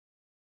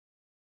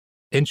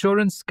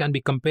Insurance can be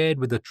compared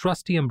with a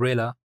trusty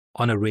umbrella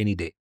on a rainy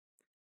day.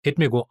 It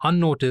may go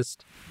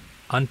unnoticed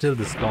until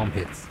the storm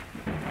hits.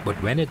 But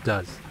when it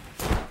does,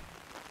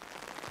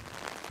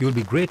 you'll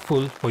be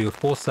grateful for your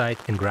foresight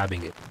in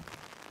grabbing it.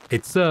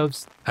 It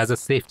serves as a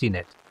safety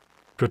net,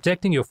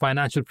 protecting your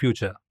financial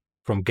future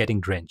from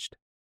getting drenched.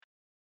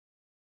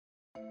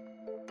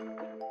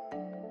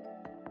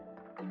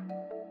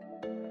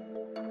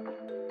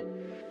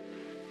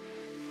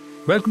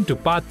 Welcome to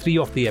part 3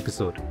 of the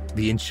episode,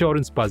 The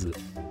Insurance Puzzle,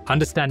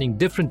 understanding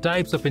different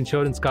types of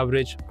insurance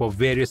coverage for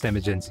various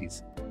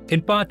emergencies.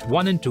 In part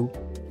 1 and 2,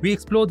 we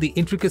explored the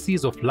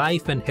intricacies of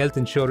life and health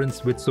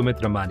insurance with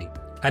Sumit Ramani,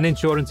 an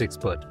insurance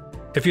expert.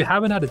 If you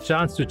haven't had a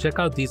chance to check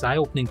out these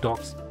eye-opening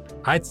talks,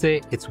 I'd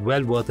say it's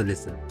well worth a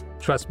listen.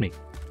 Trust me,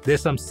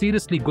 there's some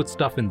seriously good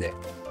stuff in there.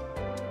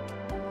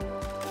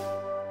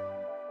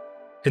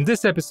 In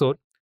this episode,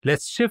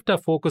 let's shift our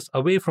focus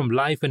away from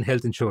life and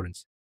health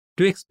insurance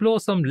to explore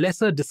some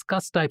lesser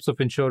discussed types of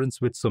insurance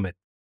with Sumit.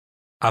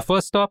 Our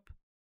first stop,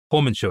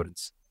 home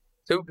insurance.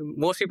 So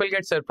most people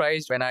get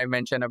surprised when I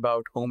mention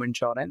about home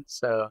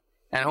insurance.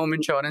 And home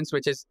insurance,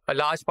 which is a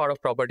large part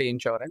of property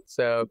insurance,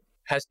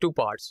 has two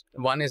parts.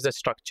 One is the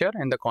structure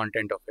and the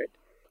content of it.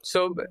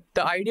 So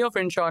the idea of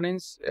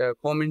insurance,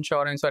 home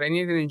insurance or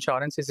any other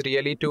insurance is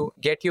really to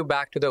get you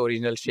back to the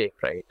original shape,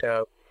 right?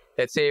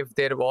 Let's say if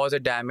there was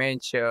a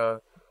damage of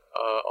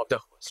the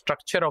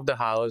structure of the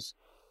house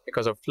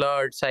because of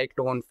flood,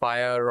 cyclone,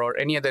 fire, or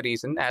any other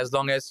reason, as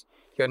long as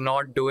you're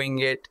not doing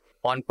it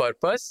on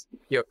purpose,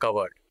 you're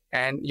covered.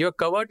 And you're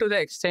covered to the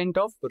extent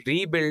of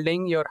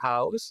rebuilding your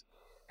house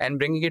and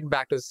bringing it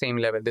back to the same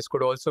level. This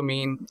could also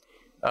mean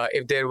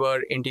if there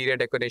were interior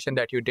decoration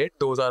that you did,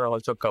 those are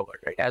also covered,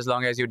 right? As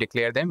long as you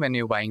declare them when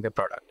you're buying the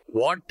product.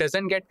 What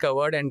doesn't get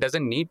covered and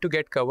doesn't need to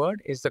get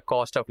covered is the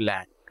cost of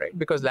land, right?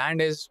 Because land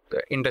is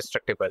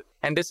indestructible.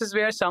 And this is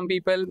where some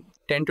people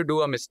tend to do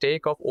a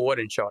mistake of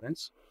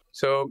over-insurance.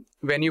 So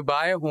when you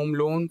buy a home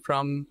loan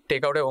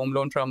take out a home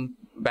loan from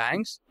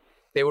banks,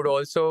 they would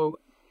also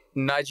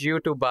nudge you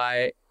to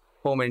buy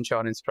home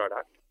insurance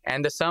product.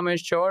 And the sum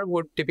assured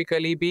would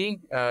typically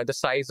be the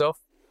size of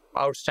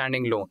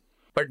outstanding loan.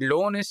 But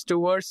loan is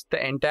towards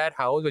the entire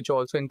house, which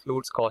also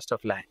includes cost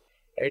of land,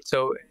 right?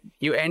 So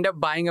you end up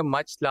buying a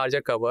much larger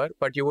cover,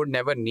 but you would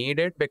never need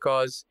it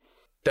because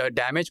the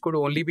damage could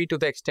only be to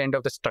the extent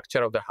of the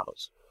structure of the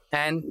house.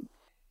 And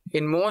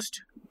in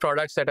most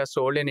products that are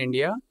sold in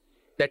India,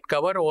 that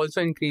cover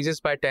also increases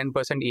by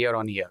 10% year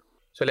on year.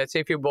 So let's say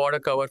if you bought a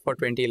cover for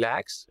 20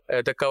 lakhs,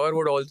 the cover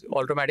would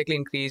automatically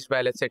increase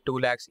by, let's say, 2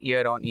 lakhs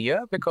year on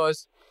year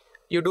because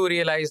you do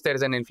realize there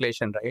is an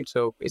inflation, right?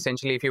 So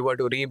essentially, if you were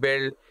to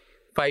rebuild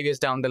 5 years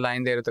down the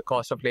line, there the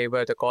cost of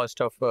labor, the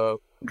cost of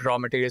raw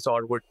materials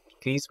all would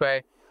increase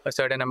by a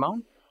certain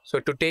amount.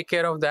 So to take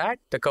care of that,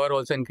 the cover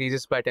also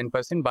increases by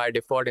 10% by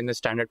default in the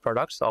standard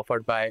products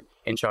offered by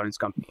insurance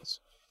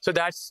companies. So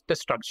that's the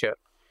structure.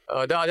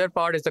 The other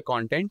part is the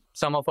content.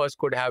 Some of us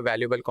could have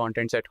valuable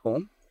contents at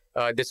home.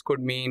 This could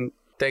mean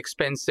the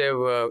expensive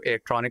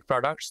electronic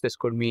products. This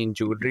could mean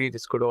jewelry.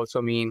 This could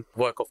also mean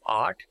work of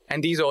art.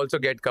 And these also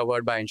get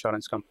covered by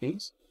insurance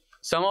companies.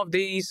 Some of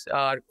these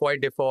are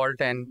quite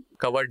default and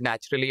covered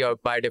naturally or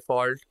by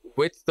default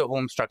with the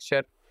home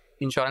structure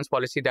insurance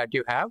policy that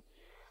you have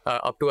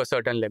up to a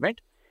certain limit.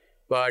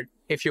 But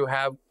if you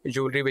have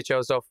jewelry which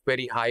is of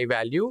very high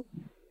value,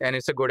 then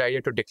it's a good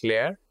idea to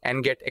declare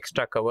and get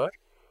extra cover.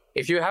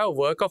 If you have a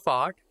work of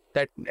art,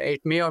 that it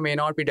may or may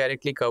not be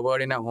directly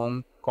covered in a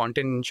home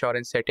content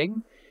insurance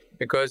setting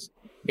because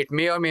it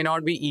may or may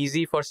not be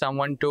easy for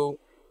someone to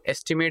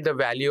estimate the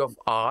value of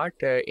art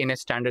in a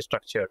standard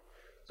structure.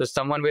 So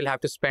someone will have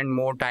to spend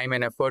more time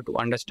and effort to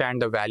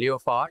understand the value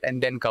of art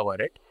and then cover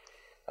it.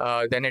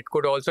 Then it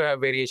could also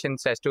have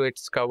variations as to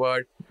it's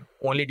covered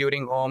only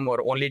during home or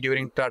only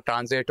during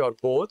transit or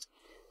both.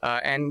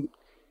 And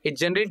it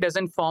generally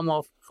doesn't form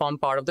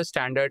part of the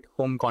standard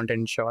home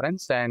content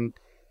insurance and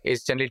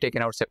is generally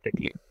taken out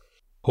separately.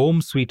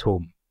 Home sweet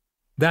home.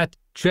 That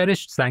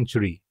cherished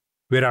sanctuary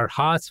where our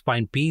hearts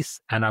find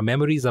peace and our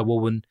memories are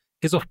woven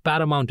is of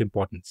paramount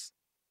importance.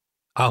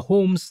 Our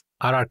homes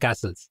are our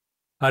castles,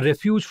 a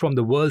refuge from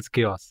the world's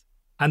chaos,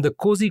 and the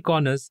cozy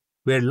corners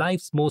where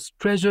life's most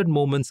treasured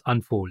moments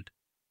unfold.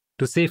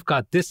 To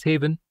safeguard this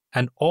haven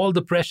and all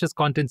the precious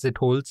contents it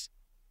holds,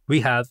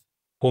 we have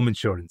home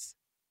insurance.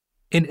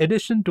 In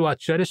addition to our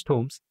cherished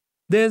homes,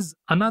 there's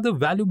another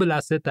valuable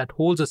asset that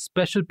holds a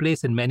special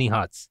place in many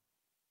hearts: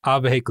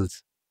 our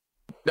vehicles.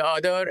 The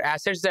other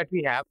assets that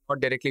we have, not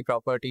directly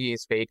property,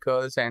 is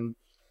vehicles, and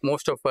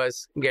most of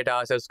us get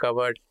ourselves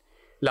covered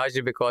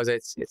largely because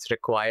it's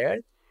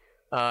required.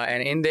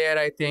 And in there,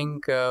 I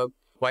think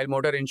while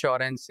motor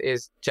insurance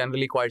is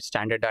generally quite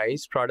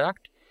standardized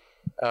product,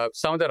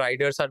 some of the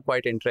riders are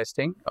quite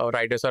interesting, or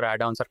riders or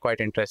add-ons are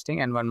quite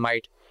interesting, and one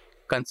might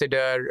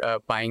consider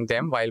buying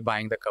them while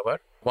buying the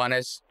cover. One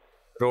is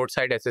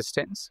roadside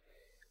assistance.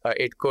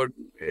 It could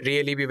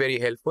really be very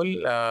helpful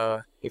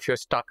if you're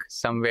stuck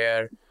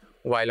somewhere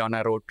while on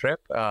a road trip.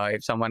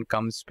 If someone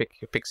comes,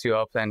 picks you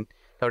up, and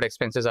those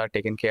expenses are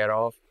taken care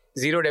of.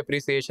 Zero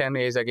depreciation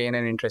is again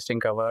an interesting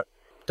cover.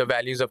 The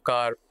values of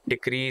car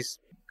decrease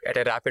at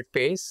a rapid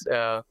pace.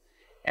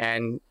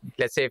 And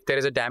let's say if there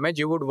is a damage,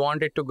 you would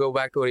want it to go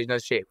back to original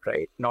shape,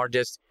 right? Not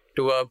just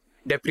to a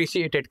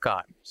depreciated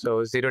car.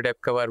 So zero dep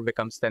cover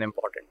becomes then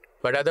important.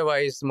 But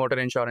otherwise, motor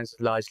insurance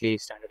is largely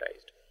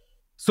standardized.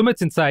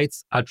 Sumit's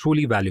insights are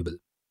truly valuable.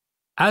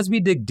 As we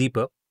dig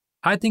deeper,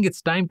 I think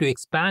it's time to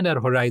expand our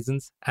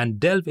horizons and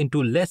delve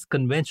into less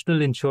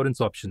conventional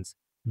insurance options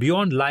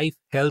beyond life,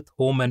 health,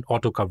 home, and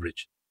auto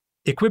coverage.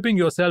 Equipping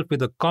yourself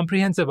with a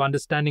comprehensive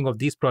understanding of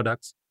these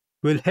products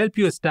will help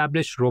you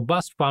establish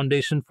robust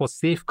foundation for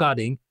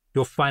safeguarding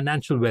your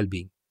financial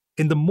well-being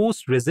in the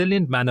most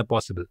resilient manner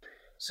possible.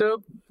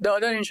 So the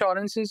other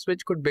insurances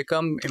which could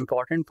become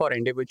important for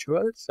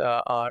individuals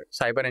are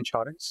cyber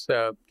insurance,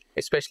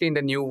 especially in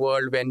the new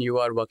world when you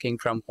are working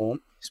from home.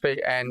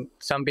 And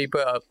some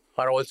people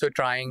are also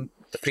trying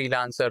the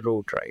freelancer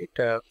route,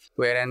 right?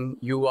 Wherein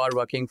you are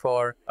working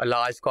for a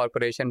large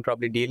corporation,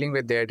 probably dealing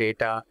with their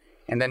data,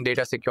 and then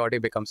data security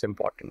becomes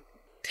important.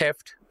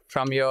 Theft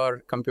from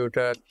your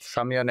computer,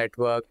 from your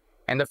network,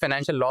 and the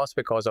financial loss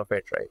because of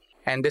it, right?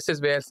 And this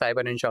is where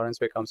cyber insurance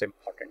becomes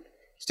important.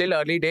 Still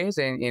early days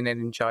in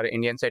an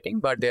Indian setting,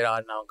 but there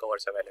are now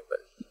covers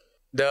available.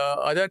 The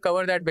other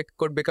cover that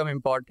could become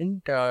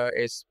important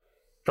is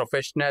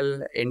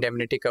professional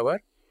indemnity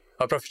cover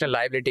or professional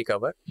liability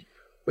cover,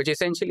 which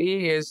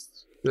essentially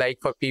is like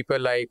for people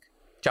like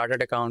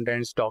chartered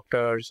accountants,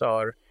 doctors,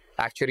 or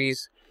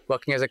actuaries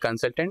working as a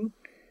consultant,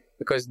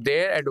 because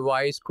their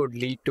advice could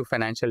lead to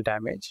financial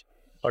damage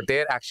or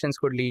their actions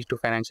could lead to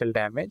financial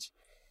damage.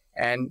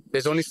 And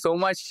there's only so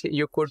much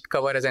you could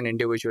cover as an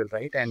individual,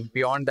 right? And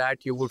beyond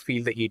that, you would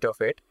feel the heat of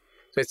it.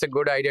 So it's a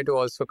good idea to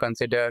also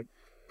consider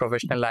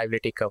professional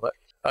liability cover.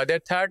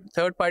 The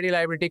third-party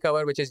liability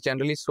cover, which is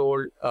generally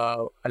sold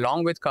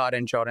along with car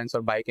insurance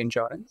or bike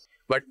insurance,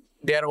 but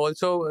they are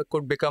also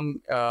could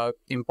become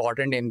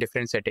important in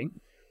different settings.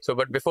 So,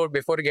 but before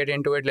we get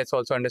into it, let's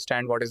also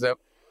understand what is the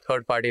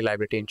third-party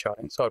liability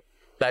insurance or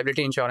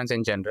liability insurance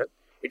in general.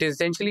 It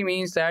essentially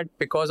means that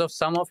because of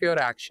some of your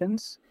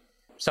actions,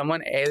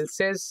 someone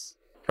else's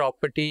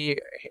property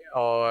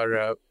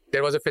or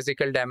there was a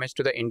physical damage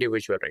to the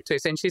individual, right? So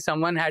essentially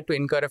someone had to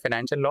incur a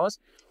financial loss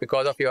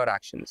because of your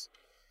actions.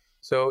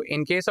 So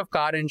in case of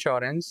car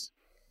insurance,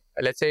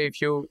 let's say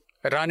if you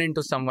run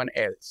into someone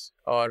else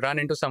or run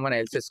into someone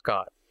else's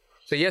car.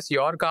 So yes,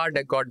 your car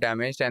that got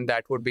damaged and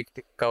that would be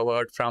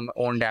covered from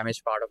own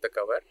damage part of the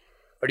cover.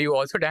 But you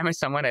also damaged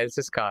someone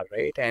else's car,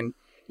 right? And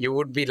you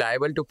would be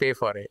liable to pay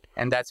for it.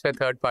 And that's where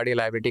third-party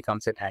liability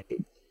comes in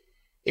handy.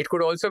 It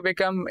could also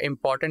become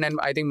important, and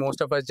I think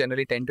most of us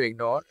generally tend to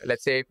ignore.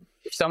 Let's say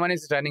if someone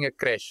is running a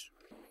crash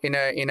in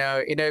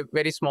a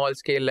very small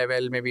scale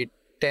level, maybe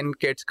 10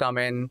 kids come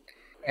in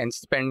and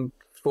spend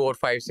 4,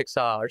 5, 6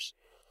 hours.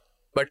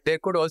 But there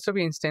could also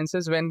be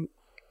instances when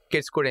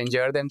kids could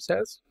injure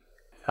themselves,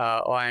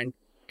 and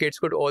kids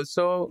could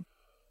also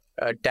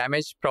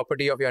damage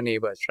property of your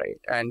neighbors, right?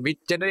 And we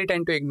generally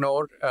tend to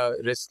ignore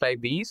risks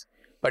like these,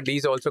 but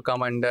these also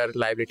come under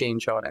liability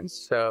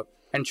insurance.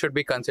 And should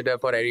be considered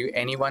for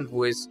anyone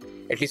who is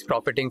at least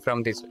profiting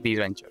from these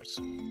ventures.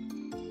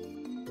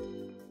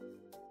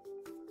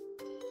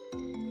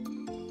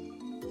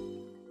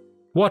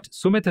 What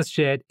Sumit has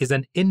shared is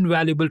an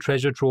invaluable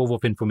treasure trove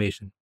of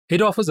information.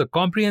 It offers a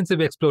comprehensive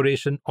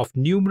exploration of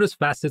numerous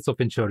facets of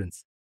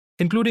insurance,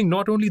 including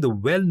not only the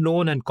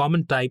well-known and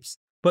common types,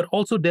 but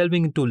also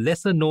delving into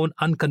lesser-known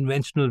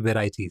unconventional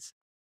varieties.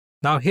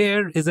 Now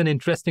here is an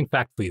interesting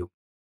fact for you.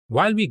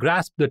 While we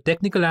grasp the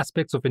technical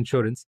aspects of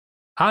insurance,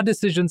 our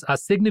decisions are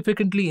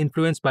significantly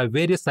influenced by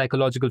various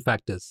psychological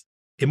factors.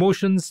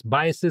 Emotions,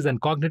 biases, and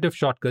cognitive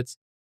shortcuts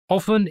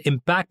often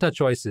impact our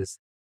choices,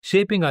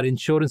 shaping our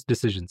insurance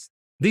decisions.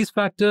 These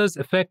factors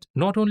affect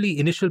not only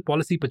initial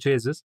policy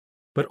purchases,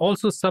 but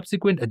also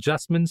subsequent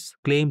adjustments,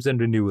 claims,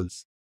 and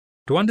renewals.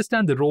 To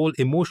understand the role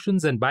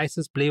emotions and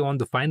biases play on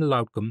the final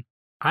outcome,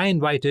 I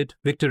invited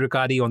Victor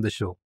Riccardi on the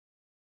show.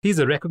 He's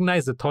a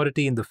recognized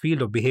authority in the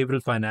field of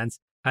behavioral finance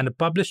and a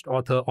published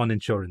author on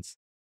insurance.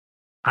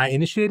 I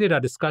initiated our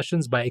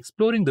discussions by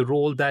exploring the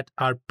role that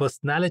our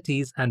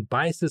personalities and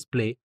biases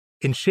play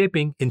in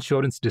shaping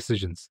insurance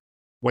decisions.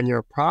 When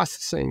you're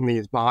processing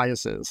these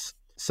biases,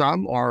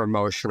 some are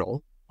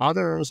emotional,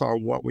 others are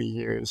what we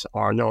use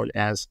are known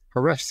as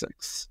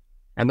heuristics.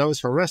 And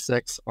those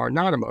heuristics are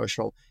not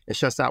emotional. It's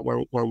just that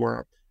when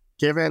we're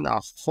given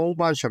a whole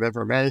bunch of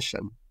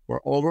information,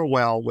 we're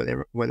overwhelmed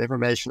with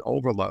information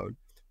overload,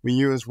 we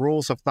use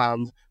rules of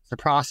thumb to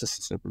process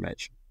this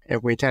information.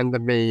 If we tend to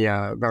be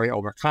very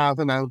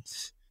overconfident,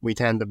 we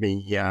tend to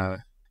be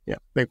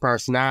big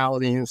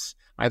personalities.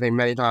 I think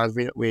many times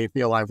we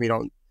feel like we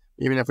don't,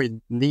 even if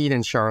we need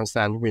insurance,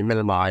 then we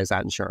minimize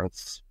that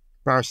insurance.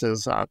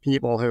 Versus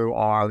people who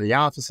are the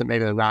opposite,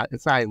 maybe they're not,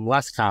 it's not even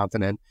less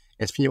confident,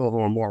 it's people who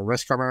are more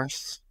risk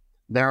averse.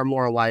 They're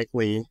more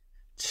likely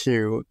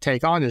to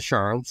take on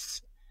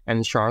insurance,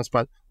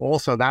 but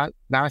also that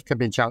could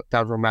be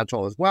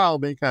detrimental as well,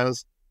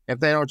 because if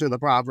they don't do the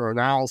proper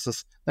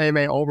analysis, they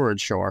may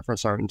overinsure for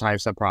certain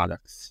types of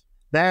products.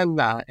 Then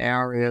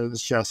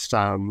areas just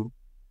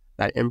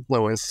that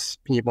influence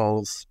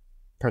people's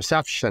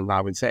perception,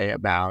 I would say,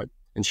 about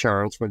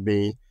insurance would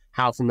be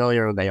how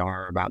familiar they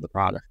are about the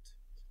product.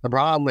 The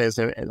problem is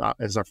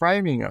a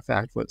framing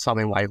effect with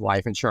something like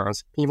life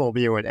insurance. People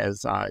view it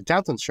as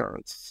death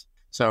insurance.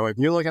 So if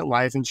you look at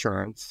life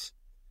insurance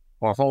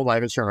or whole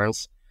life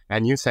insurance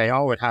and you say,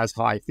 oh, it has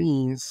high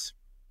fees,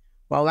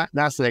 well,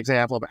 that's an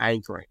example of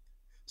anchoring.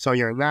 So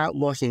you're not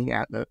looking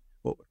at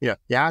you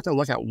have to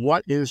look at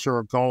what is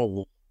your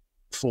goal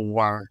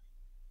for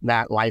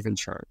that life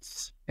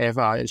insurance. If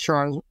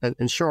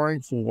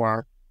insuring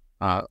for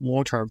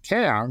long-term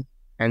care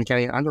and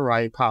getting an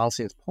underwriting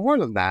policy as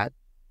part of that,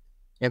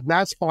 if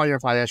that's part of your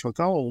financial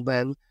goal,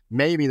 then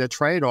maybe the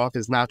trade-off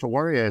is not to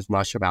worry as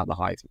much about the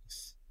high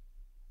fees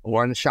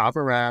or to shop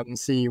around and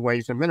see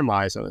ways to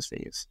minimize those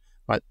fees.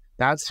 But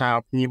that's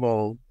how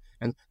people,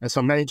 and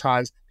so many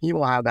times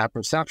people have that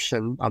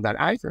perception of that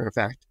anchor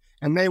effect,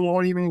 and they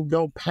won't even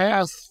go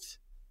past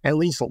at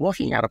least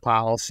looking at a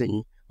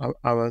policy of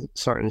a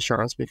certain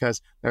insurance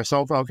because they're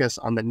so focused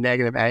on the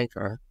negative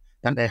anchor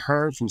that they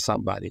heard from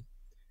somebody,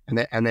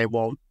 and they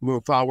won't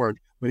move forward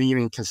with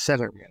even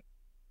considering it.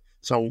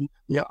 So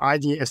the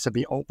idea is to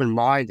be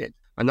open-minded.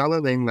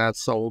 Another thing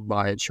that's sold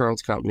by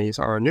insurance companies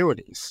are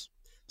annuities.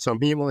 So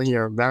people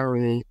hear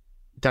very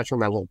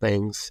detrimental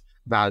things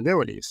about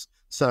annuities.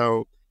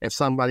 So if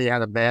somebody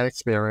had a bad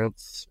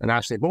experience and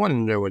actually bought an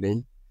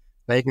annuity,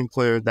 they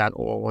conclude that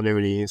all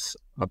annuities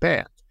are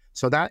bad.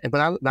 So that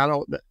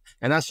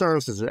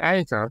serves as an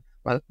anchor,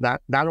 but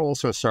that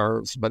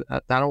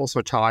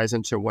also ties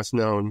into what's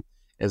known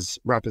as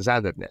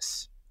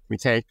representativeness. We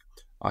take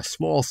a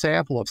small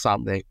sample of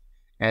something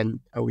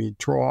and we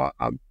draw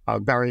an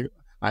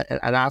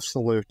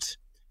absolute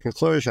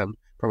conclusion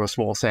from a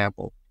small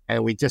sample,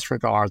 and we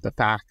disregard the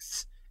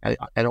facts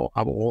and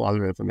all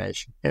other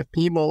information. If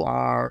people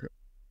are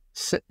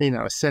sitting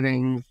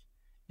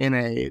in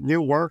a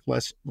new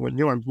workplace with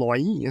new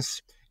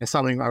employees, it's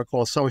something I would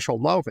call social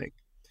loafing.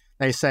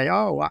 They say,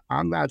 oh,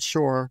 I'm not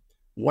sure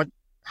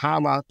how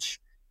much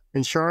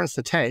insurance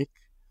to take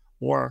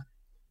or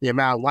the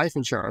amount of life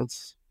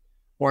insurance,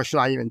 or should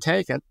I even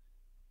take it?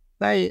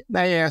 They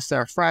ask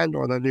their friend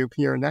or the new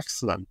peer next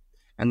to them,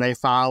 and they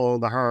follow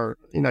the herd.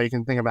 You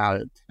can think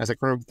about it as a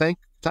group think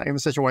type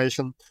of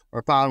situation,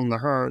 or following the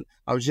herd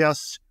of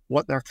just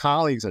what their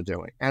colleagues are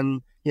doing.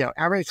 And,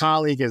 every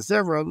colleague is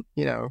different.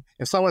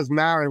 If someone's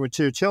married with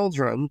 2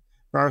 children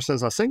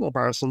versus a single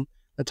person,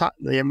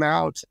 the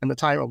amount and the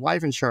type of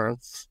life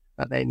insurance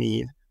that they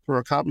need through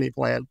a company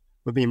plan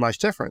would be much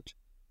different.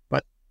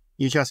 But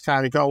you just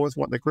kind of go with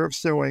what the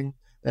group's doing.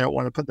 They don't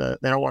want to put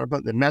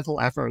the mental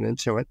effort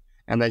into it,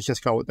 and they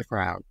just go with the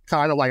crowd.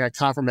 Kind of like a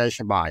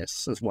confirmation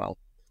bias as well.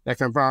 They're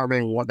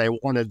confirming what they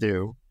want to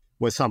do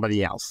with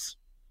somebody else.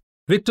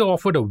 Victor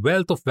offered a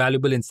wealth of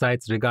valuable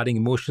insights regarding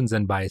emotions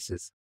and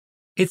biases.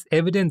 It's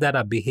evident that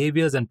our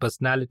behaviors and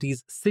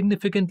personalities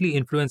significantly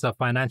influence our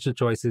financial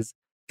choices,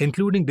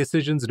 including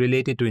decisions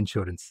related to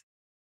insurance.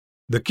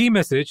 The key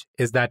message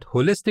is that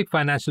holistic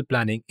financial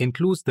planning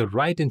includes the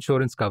right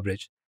insurance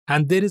coverage,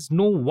 and there is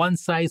no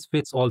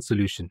one-size-fits-all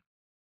solution.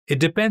 It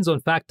depends on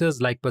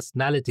factors like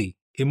personality,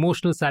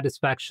 emotional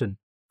satisfaction,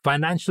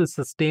 financial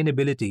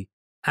sustainability,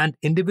 and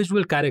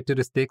individual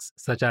characteristics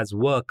such as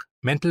work,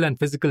 mental and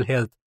physical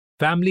health,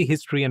 family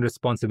history, and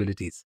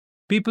responsibilities.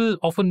 People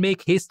often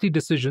make hasty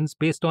decisions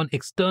based on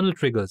external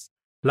triggers,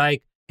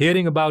 like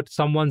hearing about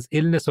someone's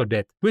illness or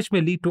death, which may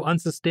lead to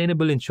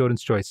unsustainable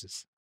insurance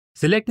choices.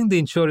 Selecting the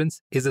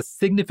insurance is a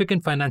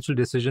significant financial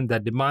decision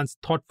that demands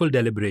thoughtful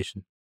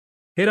deliberation.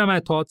 Here are my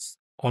thoughts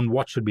on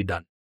what should be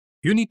done.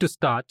 You need to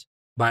start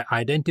by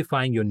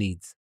identifying your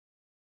needs.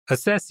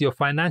 Assess your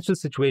financial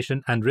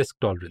situation and risk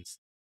tolerance.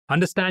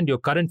 Understand your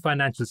current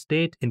financial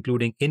state,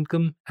 including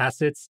income,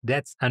 assets,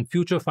 debts, and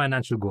future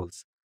financial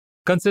goals.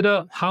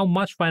 Consider how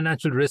much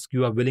financial risk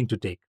you are willing to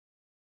take.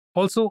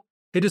 Also,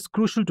 it is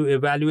crucial to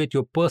evaluate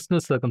your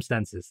personal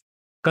circumstances.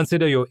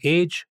 Consider your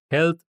age,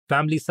 health,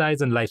 family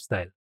size, and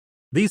lifestyle.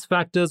 These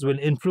factors will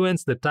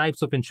influence the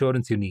types of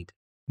insurance you need.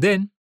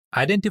 Then,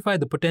 identify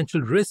the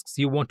potential risks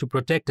you want to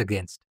protect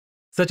against,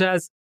 such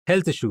as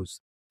health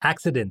issues,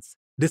 accidents,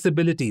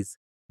 disabilities,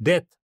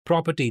 death,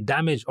 property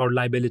damage, or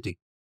liability.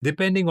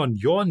 Depending on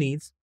your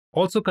needs,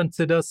 also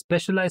consider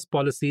specialized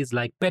policies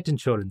like pet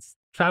insurance,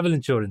 travel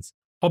insurance,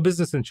 or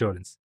business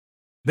insurance.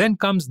 Then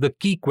comes the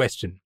key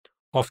question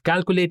of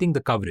calculating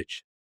the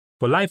coverage.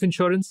 For life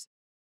insurance,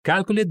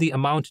 calculate the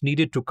amount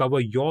needed to cover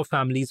your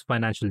family's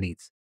financial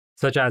needs,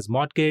 such as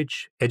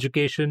mortgage,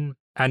 education,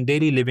 and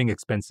daily living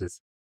expenses.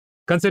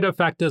 Consider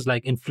factors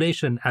like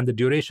inflation and the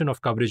duration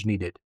of coverage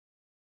needed.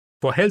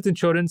 For health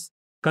insurance,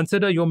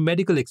 consider your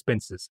medical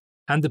expenses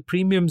and the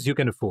premiums you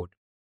can afford.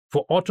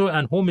 For auto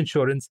and home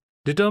insurance,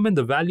 determine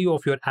the value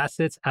of your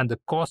assets and the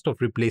cost of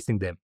replacing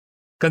them.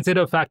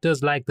 Consider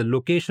factors like the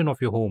location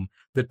of your home,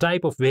 the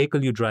type of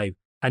vehicle you drive,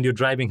 and your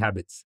driving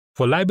habits.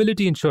 For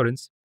liability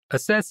insurance,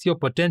 assess your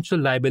potential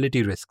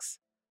liability risks.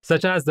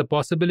 such as the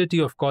possibility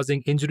of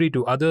causing injury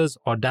to others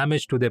or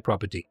damage to their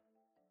property.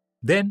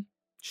 Then,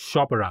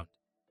 shop around.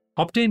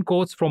 Obtain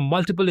quotes from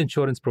multiple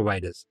insurance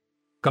providers.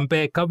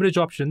 Compare coverage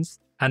options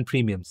and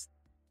premiums.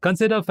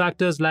 Consider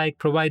factors like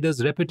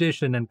provider's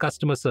reputation and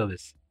customer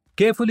service.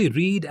 Carefully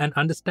read and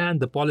understand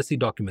the policy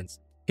documents,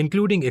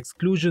 including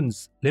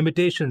exclusions,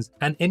 limitations,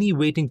 and any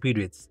waiting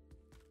periods.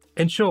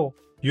 Ensure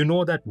you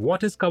know that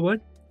what is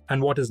covered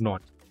and what is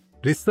not.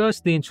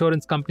 Research the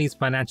insurance company's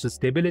financial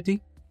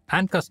stability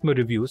and customer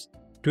reviews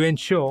to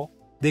ensure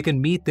they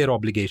can meet their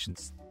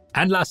obligations.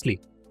 And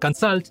lastly,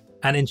 consult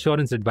an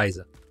insurance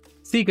advisor.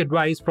 Seek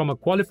advice from a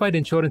qualified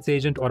insurance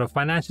agent or a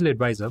financial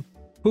advisor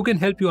who can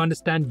help you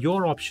understand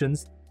your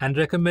options and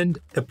recommend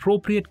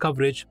appropriate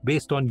coverage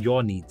based on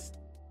your needs.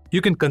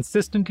 You can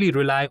consistently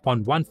rely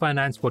on One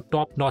Finance for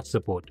top-notch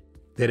support.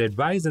 Their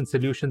advice and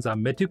solutions are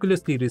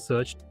meticulously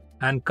researched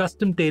and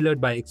custom-tailored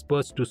by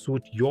experts to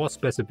suit your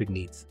specific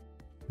needs.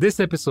 This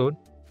episode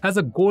has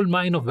a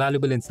goldmine of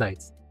valuable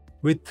insights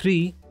with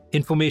 3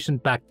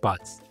 information-packed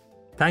parts.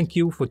 Thank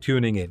you for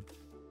tuning in.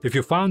 If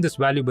you found this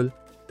valuable,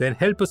 then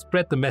help us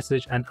spread the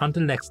message, and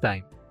until next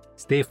time,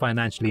 stay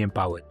financially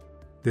empowered.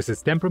 This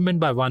is Temperament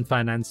by One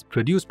Finance,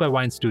 produced by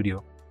Wine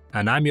Studio,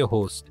 and I'm your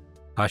host,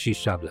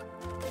 Ashish Chawla.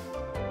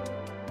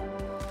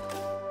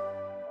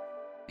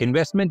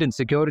 Investment in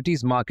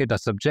securities market are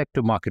subject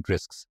to market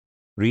risks.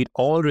 Read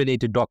all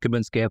related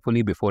documents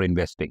carefully before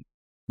investing.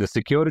 The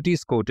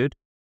securities quoted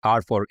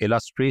are for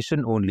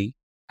illustration only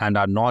and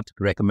are not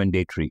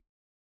recommendatory.